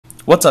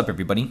What's up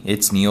everybody,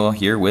 it's Neil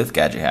here with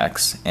Gadget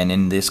Hacks, and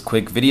in this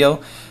quick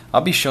video I'll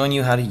be showing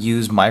you how to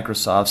use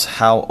Microsoft's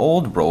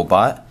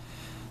HowOldRobot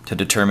to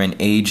determine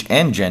age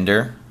and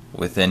gender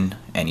within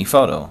any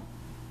photo.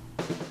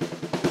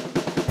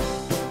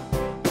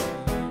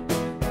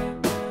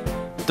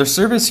 The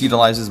service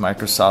utilizes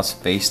Microsoft's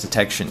face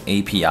detection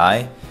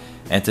API,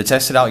 and to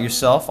test it out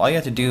yourself, all you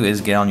have to do is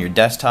get on your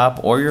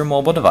desktop or your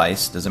mobile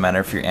device, doesn't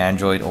matter if you're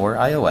Android or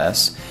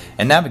iOS,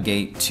 and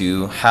navigate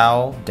to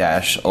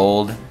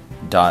how-old.net.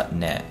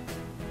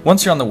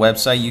 Once you're on the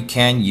website, you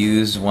can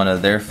use one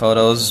of their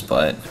photos,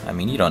 but I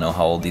mean, you don't know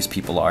how old these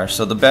people are,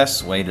 so the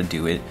best way to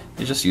do it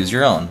is just use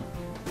your own.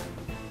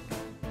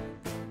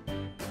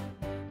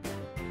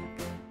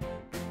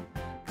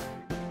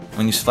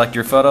 When you select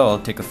your photo, it'll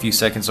take a few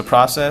seconds to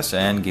process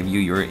and give you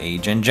your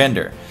age and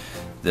gender.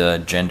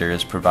 The gender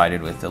is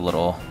provided with a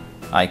little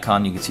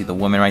icon. You can see the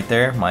woman right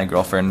there. My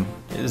girlfriend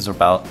is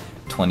about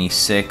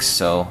 26,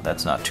 so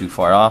that's not too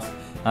far off.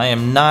 I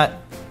am not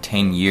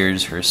 10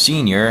 years her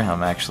senior.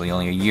 I'm actually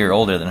only a year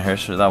older than her,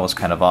 so that was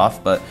kind of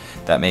off, but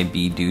that may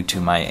be due to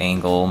my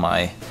angle,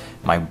 my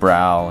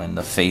brow, and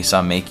the face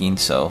I'm making,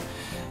 so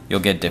you'll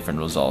get different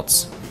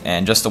results.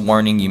 And just a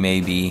warning, you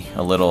may be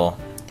a little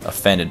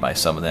offended by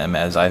some of them,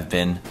 as I've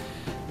been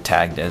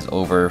tagged as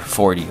over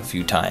 40 a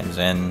few times,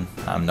 and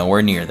I'm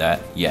nowhere near that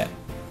yet.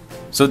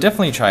 So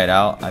definitely try it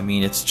out. I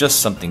mean, it's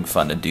just something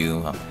fun to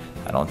do.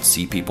 I don't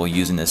see people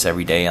using this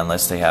every day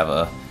unless they have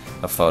a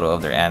photo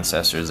of their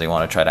ancestors they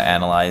want to try to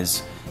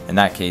analyze. In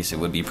that case, it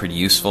would be pretty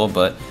useful,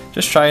 but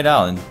just try it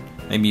out and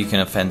maybe you can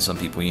offend some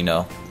people you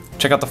know.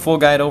 Check out the full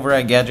guide over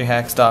at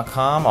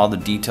gadgethacks.com. All the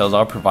details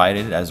are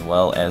provided, as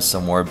well as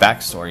some more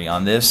backstory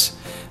on this.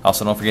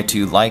 Also, don't forget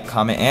to like,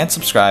 comment, and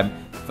subscribe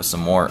for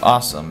some more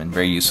awesome and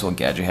very useful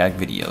Gadget Hack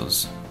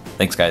videos.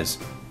 Thanks, guys.